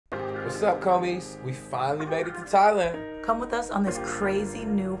What's up, Comies? We finally made it to Thailand. Come with us on this crazy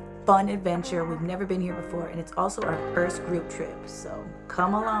new fun adventure. We've never been here before, and it's also our first group trip. So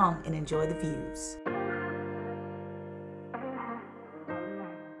come along and enjoy the views.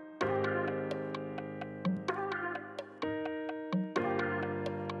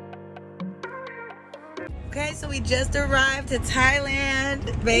 Okay, so we just arrived to Thailand,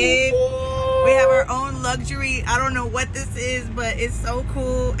 babe. We have our own luxury. I don't know what this is, but it's so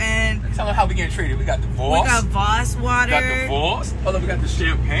cool. And Tell them how we getting treated. We got the Voss. we got Voss water. We got the Voss. Hold on, we got the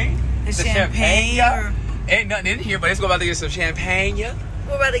champagne. The champagne. Yeah. Ain't nothing in here, but let's go about to get some champagne. Yeah.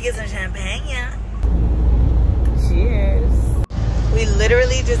 We're about to get some champagne. Cheers. We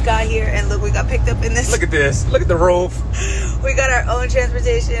literally just got here, and look, we got picked up in this. Look at this. Look at the roof. We got our own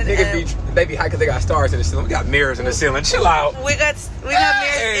transportation. They be high because they got stars in the ceiling. We got mirrors in the ceiling. Chill out. We got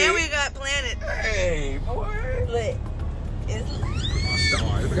mirrors and we got planets. Hey, boy. Lit. It's lit.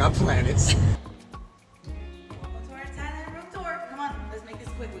 Stars. We got planets. Welcome to our Thailand room tour. Come on, let's make this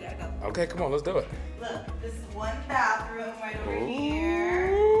quick. We gotta go. Okay, come on, let's do it. Look, this is one bathroom right over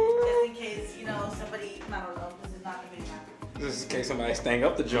here. Just in case, you know, somebody, I don't know, this is not the big bathroom. This is in case somebody stink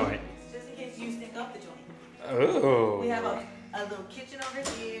up the joint. Just in case you stink up the joint. Oh. We have a little kitchen over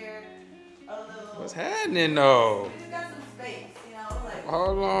here. A little. What's happening though? We just got some space, you know, like.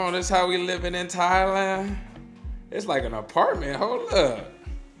 Hold on, this how we living in Thailand? It's like an apartment. Hold up.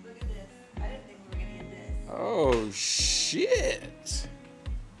 Look at this. I didn't think we were gonna get this. Oh shit.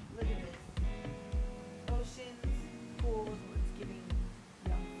 Look at this. Oceans, pools, what's giving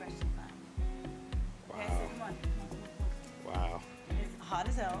young, fresh and fun. Okay, so come on. Wow. It's hot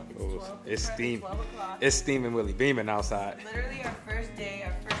as hell. It's 12. It's steam. 12 o'clock. It's steaming Willie beaming outside. Literally our first day,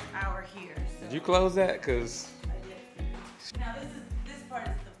 our first hour here. So Did you close that? Cause I did. Now this part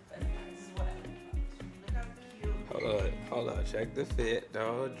is the best part. This is what I like. Look how cute. hold up. Check the fit.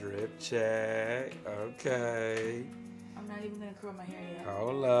 Oh, drip check. Okay. I'm not even gonna curl my hair yet.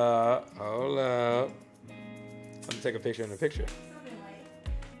 Hold up. Let me take a picture in the picture. Something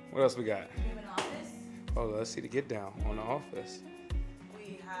like. What else we got? We have an office. Oh, let's see the get down on the office.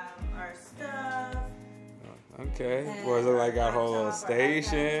 We have our stuff. Okay. And Boys look like got a our whole laptop, our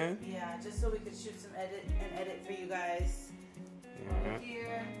station. iPad. Yeah, just so we could shoot some edit for you guys. Yeah. Over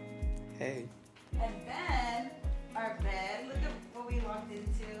here. Hey. And then our bed. Look at what we walked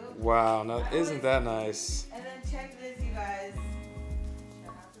into. Wow, now isn't that nice? And then check this, you guys.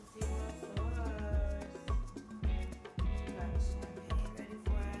 Shout out to SeaWorld Photos. We got champagne ready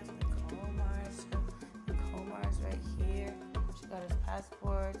for us. The Comars right here. She got us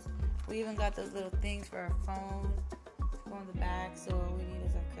passports. We even got those little things for our phone to go on the back. So all we need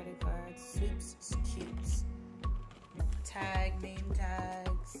is our credit cards. Soups, cutes. Name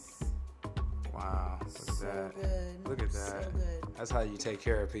tags. Wow, look at So that. good. Look at that. So good. That's how you take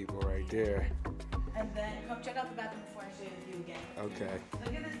care of people right there. And then come check out the bathroom before I show you the view again. Okay.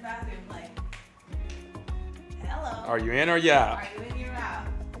 Look at this bathroom, like, hello. Are you in or you out? Are you in, you're out.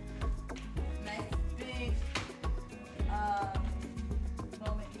 Nice big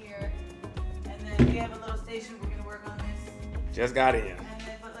moment here. And then we have a little station. We're gonna work on this. Just got in. And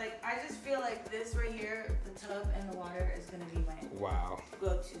then, but like, I just feel like this right here, the tub and the water is gonna be my Wow.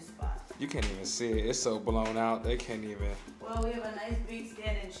 go-to spot. You can't even see it. It's so blown out. They can't even. Well, we have a nice big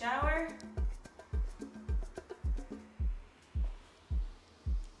stand-in shower.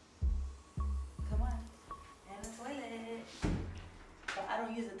 Come on. And a toilet. But I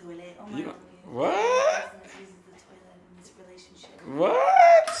don't use the toilet. Oh my You God. don't- what? Uses the toilet in this relationship.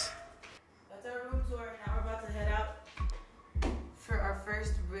 What? That's our room tour. Now we're about to head out for our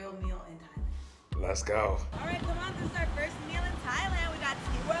first real meal in Thailand. Let's go. All right, come on. This is our first meal in Thailand. We got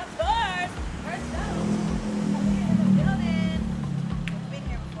SeaWorld tours. First up, coming in the building. We've been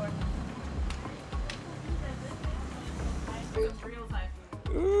here before. It's real Thai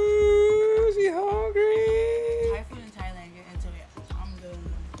food. Ooh, she hungry. Thai food in Thailand, you're into it. I'm good.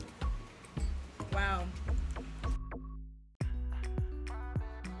 Wow.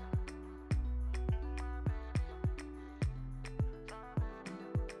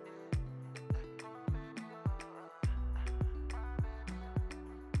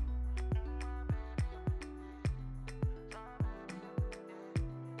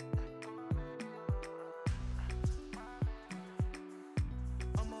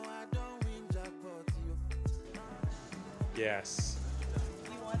 Yes.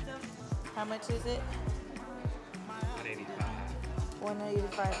 You want them? How much is it? 185.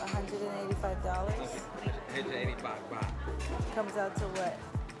 $185. $185 Comes out to what?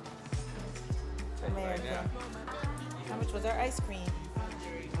 American. How much was our ice cream?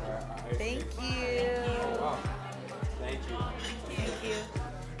 Thank you. Thank you. Thank you.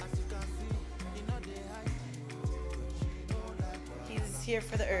 just here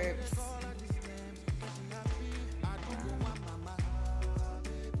for the herbs.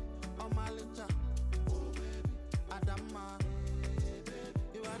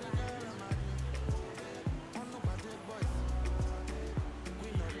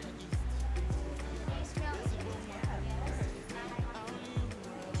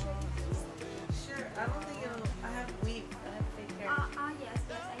 I don't think it'll. I have weave. I have fake hair. Yes,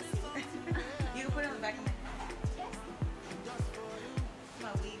 I see. You can put it on the back of my head. Yes.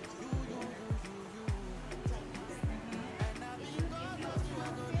 My weave.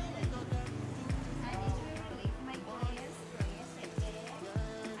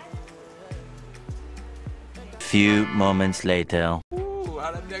 Few moments later. Ooh,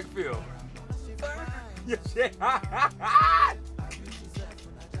 how that neck feel? Yes, ah!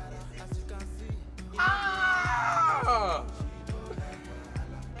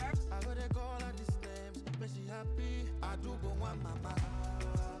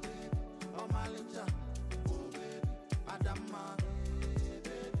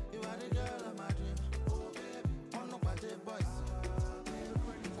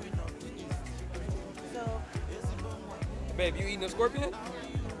 So Babe, you eating a scorpion?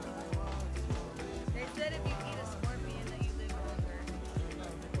 they said if you eat a scorpion, that you live longer.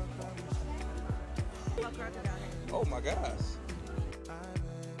 A crocodile. Oh my gosh.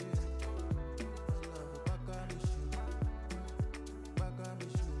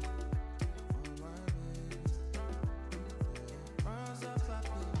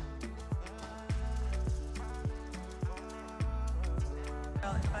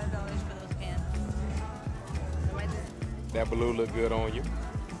 $5 for those pants. Am I just That blue look good on you.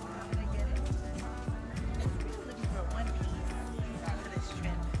 gonna get it? I'm looking for one piece for this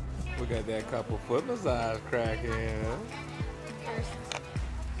trip. We got that couple foot massage cracking.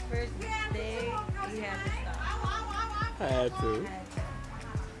 First day, you have to stop. Had to.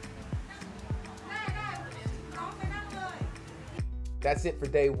 That's it for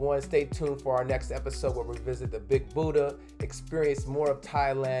day one. Stay tuned for our next episode where we visit the Big Buddha, experience more of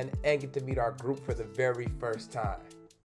Thailand, and get to meet our group for the very first time.